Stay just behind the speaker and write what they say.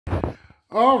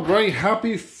All right,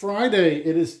 happy Friday.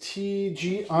 It is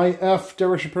TGIF,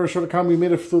 DerekShapiroShow.com. We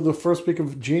made it through the first week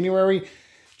of January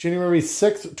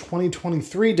 6th,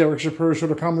 2023.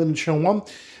 DerekShapiroShow.com, then Channel 1,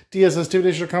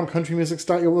 DSS2.com,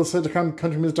 CountryMusics.com,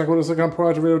 CountryMusic.com,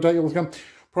 ProactiveRadio.com,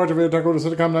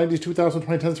 ProactiveRadio.com, 90s, 2000s,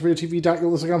 2010s,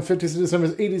 RadioTV.com, 50s,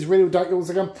 70s, 80s,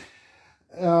 Radio.com,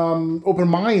 Open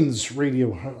Minds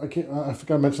Radio. I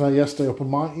forgot to mention that yesterday. Open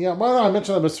Mind, yeah. Well, I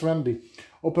mentioned that with Serenity.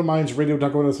 Open Minds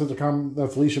Radio.com.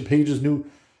 That's Alicia Page's new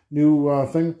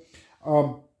thing.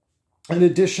 In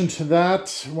addition to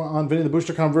that, on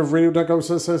VinnyTheBoosh.com, RivRadio.com,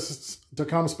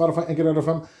 Spotify,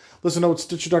 Anchor.fm, Listen Notes,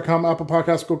 Stitcher.com, Apple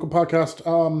Podcasts, Google Podcast,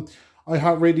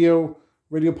 iHeartRadio,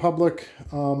 Radio Public,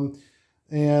 and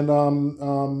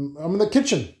I'm in the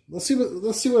kitchen. Let's see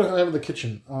what I have in the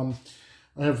kitchen. I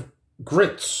have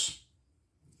grits.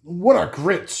 What are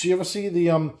grits? You ever see the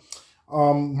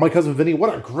My Cousin Vinny? What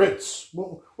are grits?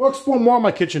 We'll explore more in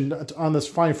my kitchen on this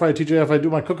fine Friday TGIF. I do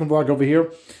my cooking vlog over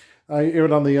here. I air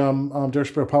it on the Derek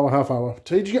Shapiro Power Half Hour.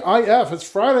 TGIF, it's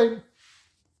Friday.